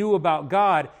what they knew about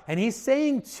God. And he's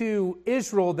saying to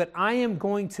Israel that I am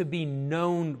going to be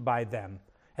known by them.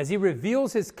 As he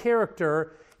reveals his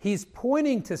character, he's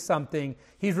pointing to something.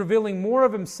 He's revealing more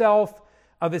of himself,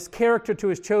 of his character to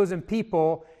his chosen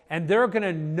people, and they're going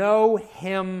to know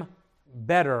him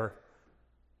better.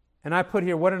 And I put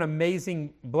here, what an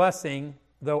amazing blessing,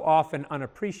 though often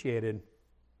unappreciated.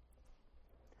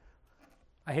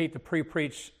 I hate to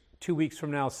pre-preach 2 weeks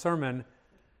from now's sermon,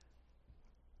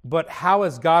 but how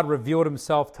has God revealed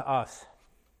himself to us?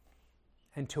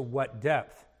 And to what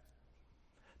depth?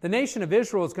 The nation of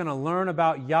Israel is going to learn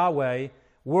about Yahweh.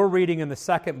 We're reading in the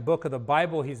 2nd book of the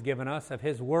Bible he's given us, of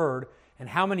his word, and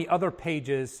how many other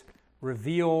pages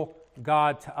reveal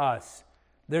God to us.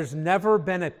 There's never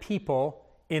been a people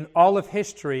in all of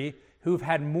history who've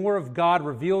had more of God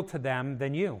revealed to them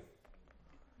than you.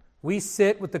 We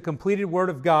sit with the completed Word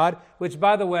of God, which,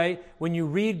 by the way, when you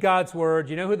read God's Word,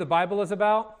 you know who the Bible is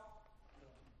about?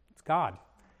 It's God.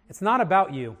 It's not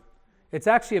about you. It's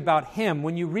actually about Him.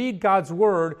 When you read God's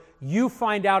Word, you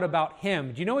find out about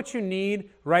Him. Do you know what you need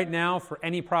right now for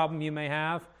any problem you may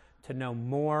have? To know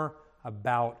more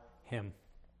about Him.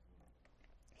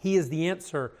 He is the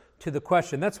answer to the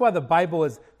question. That's why the Bible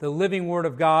is the living Word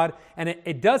of God, and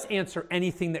it does answer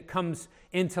anything that comes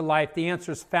into life. The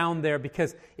answer is found there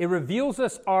because it reveals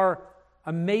us our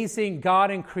amazing God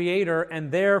and Creator,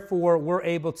 and therefore we're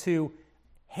able to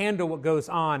handle what goes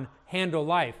on, handle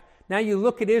life. Now you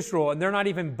look at Israel, and they're not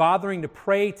even bothering to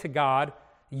pray to God,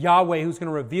 Yahweh, who's going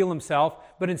to reveal himself,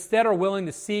 but instead are willing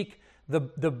to seek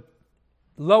the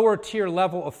lower tier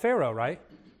level of Pharaoh, right?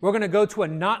 We're going to go to a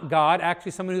not God,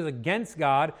 actually someone who's against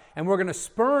God, and we're going to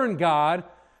spurn God,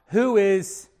 who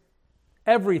is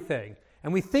everything.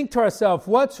 And we think to ourselves,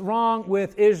 what's wrong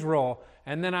with Israel?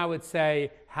 And then I would say,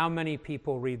 how many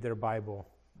people read their Bible?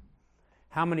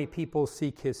 How many people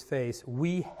seek His face?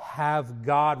 We have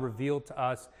God revealed to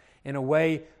us in a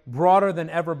way broader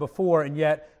than ever before, and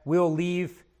yet we'll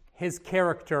leave His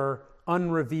character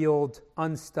unrevealed,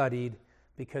 unstudied,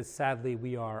 because sadly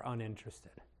we are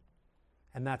uninterested.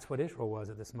 And that's what Israel was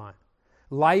at this time.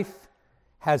 Life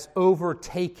has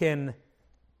overtaken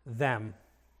them.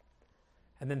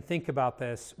 And then think about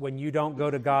this. When you don't go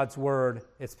to God's Word,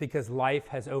 it's because life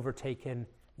has overtaken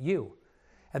you.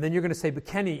 And then you're going to say, but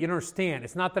Kenny, you don't understand.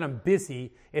 It's not that I'm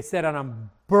busy. It's that I'm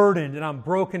burdened and I'm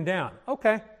broken down.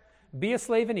 Okay. Be a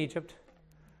slave in Egypt.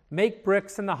 Make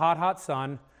bricks in the hot, hot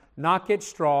sun. Not get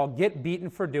straw. Get beaten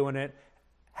for doing it.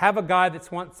 Have a guy that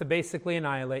wants to basically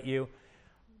annihilate you.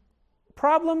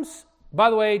 Problems,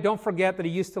 by the way, don't forget that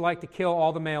he used to like to kill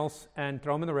all the males and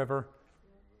throw them in the river.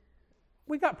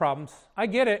 We got problems. I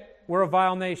get it. We're a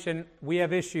vile nation. We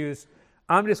have issues.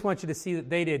 I just want you to see that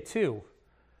they did too.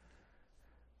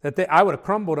 I would have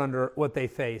crumbled under what they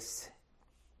faced.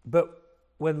 But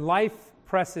when life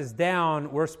presses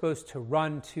down, we're supposed to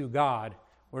run to God.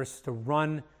 We're supposed to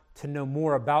run to know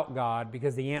more about God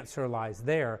because the answer lies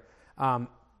there.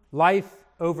 Life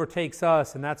overtakes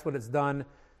us, and that's what it's done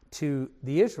to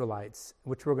the Israelites,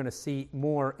 which we're going to see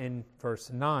more in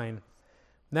verse 9.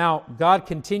 Now, God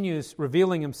continues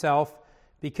revealing himself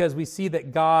because we see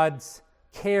that God's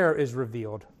care is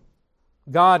revealed.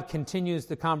 God continues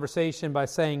the conversation by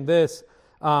saying this,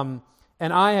 and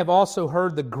I have also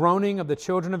heard the groaning of the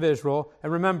children of Israel.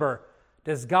 And remember,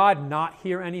 does God not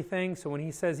hear anything? So when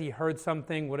he says he heard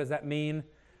something, what does that mean?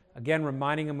 Again,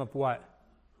 reminding him of what?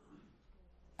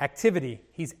 Activity.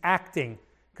 He's acting.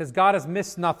 Because God has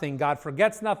missed nothing. God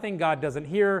forgets nothing. God doesn't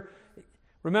hear.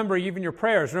 Remember, even your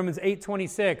prayers. Romans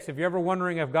 8:26. If you're ever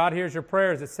wondering if God hears your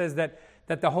prayers, it says that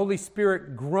the Holy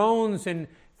Spirit groans in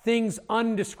things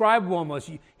undescribable almost.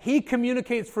 He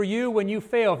communicates for you when you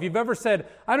fail. If you've ever said,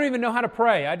 I don't even know how to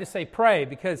pray, I just say pray,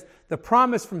 because the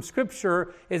promise from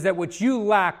Scripture is that what you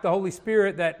lack, the Holy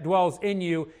Spirit that dwells in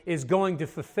you is going to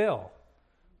fulfill.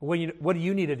 What do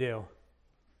you need to do?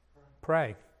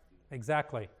 Pray.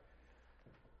 Exactly.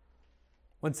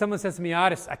 When someone says to me,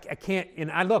 I can't,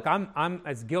 and I'm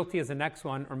as guilty as the next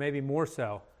one, or maybe more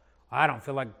so. I don't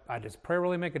feel like, does prayer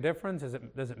really make a difference?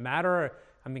 Does it matter?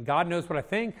 I mean, God knows what I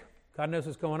think. God knows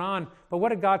what's going on. But what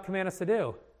did God command us to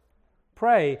do?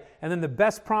 Pray. And then the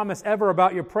best promise ever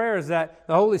about your prayer is that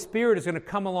the Holy Spirit is going to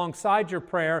come alongside your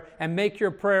prayer and make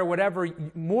your prayer whatever,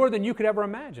 more than you could ever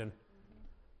imagine.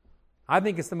 I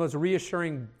think it's the most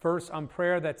reassuring verse on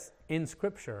prayer that's in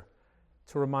Scripture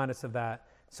to remind us of that.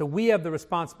 So we have the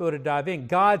responsibility to dive in.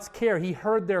 God's care, he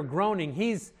heard their groaning.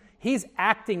 He's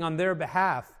acting on their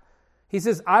behalf. He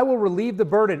says, I will relieve the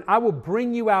burden. I will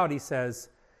bring you out, he says.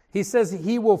 He says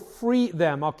he will free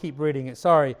them. I'll keep reading it.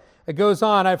 Sorry. It goes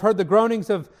on. I've heard the groanings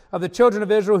of the children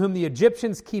of Israel, whom the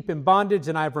Egyptians keep in bondage,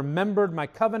 and I have remembered my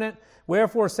covenant.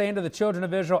 Wherefore say unto the children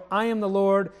of Israel, I am the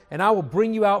Lord, and I will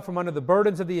bring you out from under the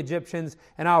burdens of the Egyptians,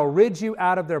 and I will rid you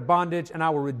out of their bondage, and I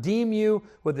will redeem you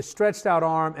with a stretched out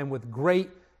arm and with great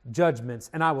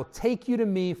judgments. And I will take you to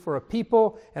me for a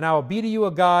people, and I will be to you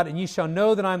a God, and ye shall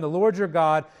know that I am the Lord your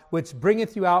God, which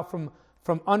bringeth you out from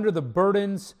under the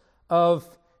burdens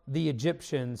of the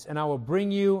Egyptians. And I will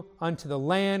bring you unto the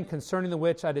land concerning the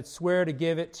which I did swear to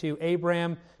give it to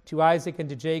Abraham, to Isaac, and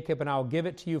to Jacob, and I will give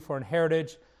it to you for an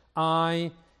heritage.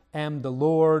 I am the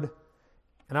Lord.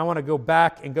 And I want to go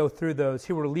back and go through those.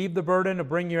 He will relieve the burden to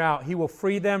bring you out. He will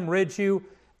free them, rid you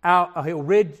out. He'll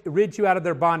rid you out of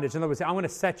their bondage. In other words, I want to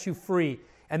set you free.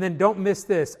 And then don't miss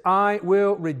this. I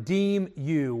will redeem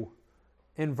you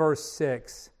in verse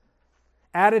 6.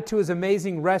 Added to his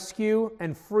amazing rescue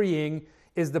and freeing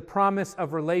is the promise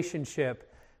of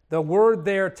relationship. The word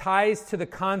there ties to the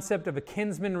concept of a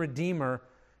kinsman redeemer.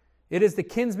 It is the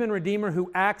kinsman redeemer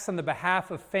who acts on the behalf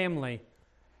of family.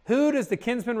 Who does the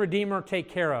kinsman redeemer take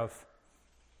care of?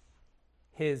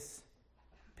 His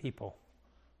people.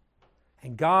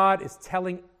 And God is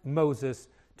telling Moses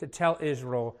to tell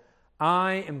Israel,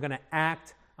 I am going to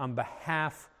act on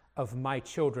behalf of my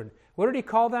children. What did he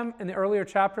call them in the earlier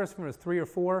chapters, when it was 3 or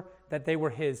 4, that they were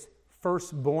his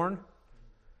firstborn?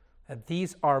 That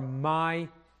these are my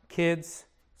kids,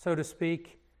 so to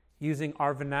speak, using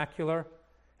our vernacular.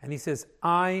 And he says,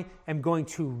 I am going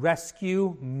to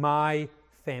rescue my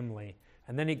family.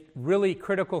 And then a really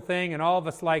critical thing, and all of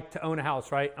us like to own a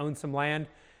house, right? Own some land.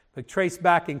 But trace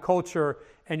back in culture,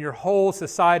 and your whole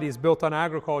society is built on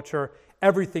agriculture,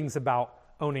 everything's about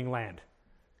owning land.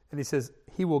 And he says,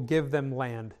 he will give them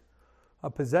land, a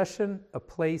possession, a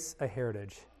place, a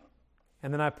heritage.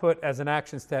 And then I put as an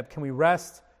action step, can we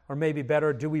rest, or maybe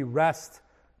better, do we rest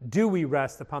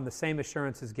upon the same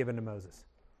assurances given to Moses?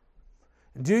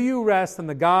 Do you rest on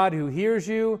the God who hears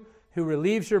you, who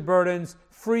relieves your burdens,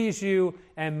 frees you,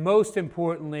 and most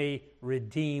importantly,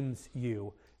 redeems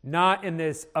you? Not in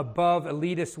this above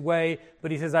elitist way,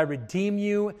 but he says, I redeem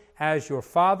you as your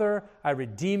father. I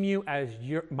redeem you as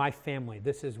my family.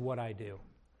 This is what I do.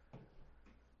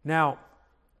 Now,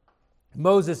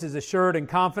 Moses is assured and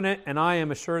confident, and I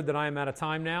am assured that I am out of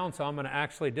time now, and so I'm going to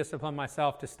actually discipline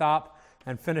myself to stop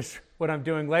and finish what I'm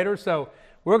doing later. So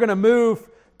we're going to move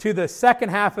to the second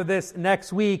half of this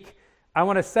next week. I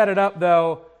want to set it up,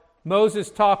 though. Moses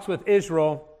talks with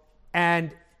Israel,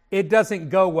 and it doesn't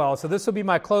go well. So this will be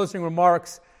my closing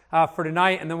remarks for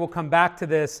tonight, and then we'll come back to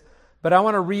this. But I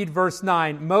want to read verse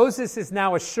 9. Moses is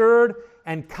now assured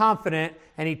and confident,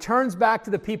 and he turns back to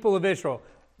the people of Israel.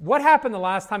 What happened the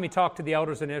last time he talked to the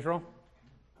elders in Israel?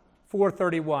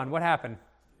 4:31. What happened?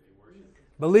 They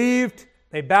believed,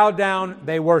 they bowed down,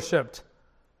 they worshiped.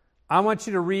 I want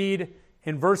you to read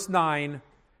in verse 9,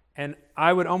 and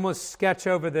I would almost sketch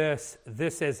over this.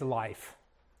 This is life.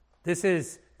 This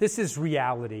is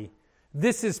reality.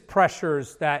 This is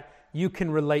pressures that you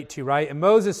can relate to, right? And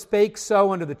Moses spake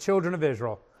so unto the children of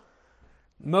Israel.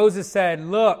 Moses said,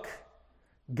 look,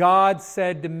 God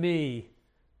said to me,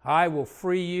 I will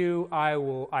free you.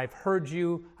 I've heard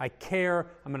you. I care.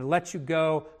 I'm going to let you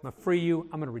go. I'm going to free you.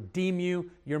 I'm going to redeem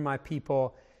you. You're my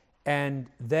people. And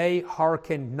they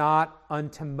hearkened not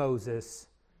unto Moses.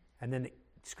 And then the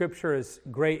Scripture is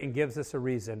great and gives us a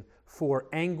reason for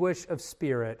anguish of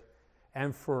spirit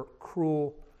and for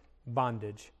cruel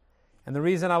bondage. And the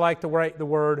reason I like to write the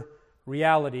word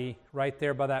reality right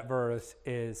there by that verse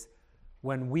is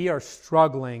when we are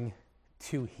struggling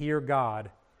to hear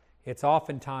God, it's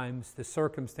oftentimes the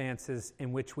circumstances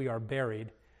in which we are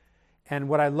buried. And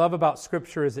what I love about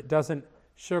Scripture is it doesn't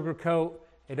sugarcoat,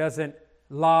 it doesn't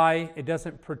lie, it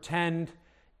doesn't pretend.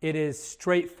 It is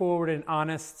straightforward and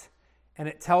honest. And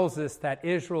it tells us that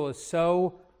Israel is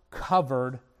so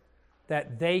covered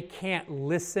that they can't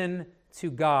listen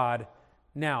to God.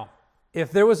 Now,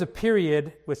 if there was a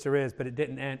period, which there is, but it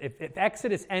didn't end, if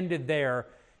Exodus ended there,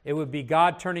 it would be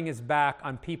God turning his back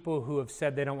on people who have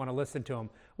said they don't want to listen to him.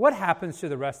 What happens to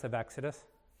the rest of Exodus?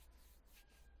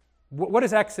 What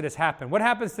does Exodus happen? What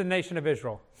happens to the nation of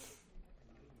Israel?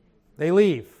 They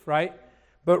leave, right?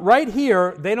 But right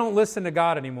here, they don't listen to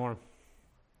God anymore.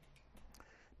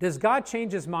 Does God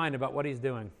change his mind about what he's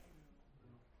doing?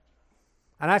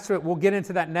 And actually, we'll get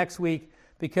into that next week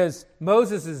because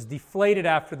Moses is deflated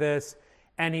after this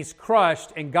and he's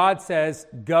crushed, and God says,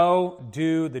 go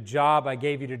do the job I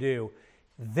gave you to do.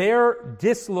 Their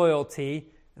disloyalty,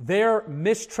 their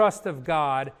mistrust of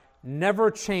God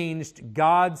never changed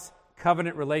God's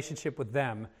covenant relationship with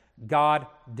them. God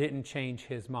didn't change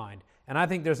his mind. And I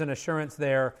think there's an assurance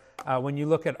there when you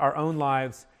look at our own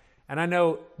lives. And I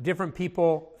know different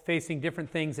people facing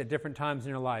different things at different times in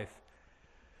your life.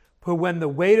 But when the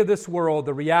weight of this world,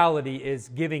 the reality is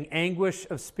giving anguish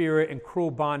of spirit and cruel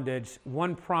bondage,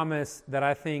 one promise that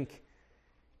I think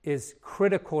is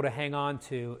critical to hang on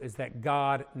to is that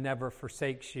God never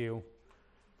forsakes you.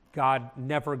 God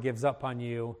never gives up on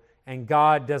you. And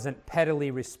God doesn't pettily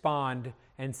respond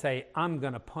and say, I'm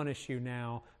going to punish you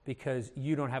now because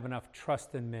you don't have enough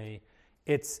trust in me.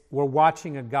 We're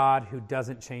watching a God who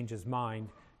doesn't change his mind,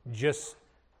 just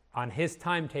on his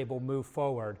timetable move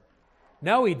forward.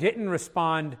 No, he didn't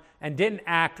respond and didn't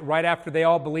act right after they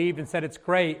all believed and said it's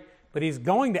great, but he's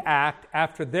going to act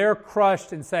after they're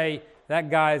crushed and say, that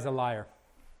guy is a liar.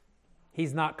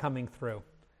 He's not coming through.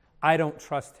 I don't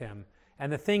trust him.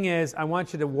 And the thing is, I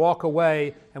want you to walk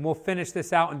away, and we'll finish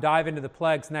this out and dive into the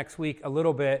plagues next week a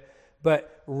little bit,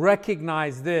 but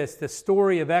recognize this, the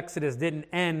story of Exodus didn't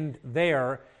end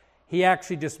there. He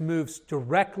actually just moves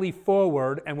directly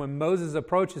forward, and when Moses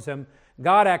approaches him,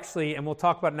 God actually, and we'll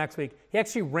talk about it next week, he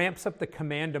actually ramps up the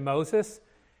command to Moses.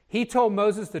 He told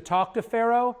Moses to talk to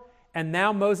Pharaoh, and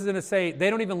now Moses is going to say, they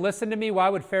don't even listen to me. Why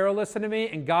would Pharaoh listen to me?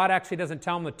 And God actually doesn't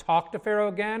tell him to talk to Pharaoh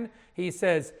again. He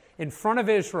says, in front of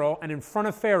Israel and in front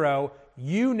of Pharaoh,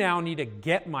 you now need to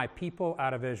get my people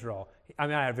out of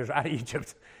out of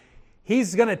Egypt.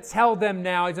 He's going to tell them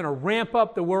now, he's going to ramp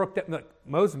up the work that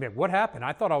Moses, what happened?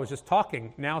 I thought I was just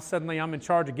talking. Now suddenly I'm in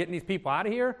charge of getting these people out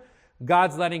of here.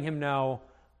 God's letting him know,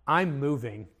 I'm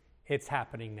moving. It's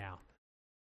happening now.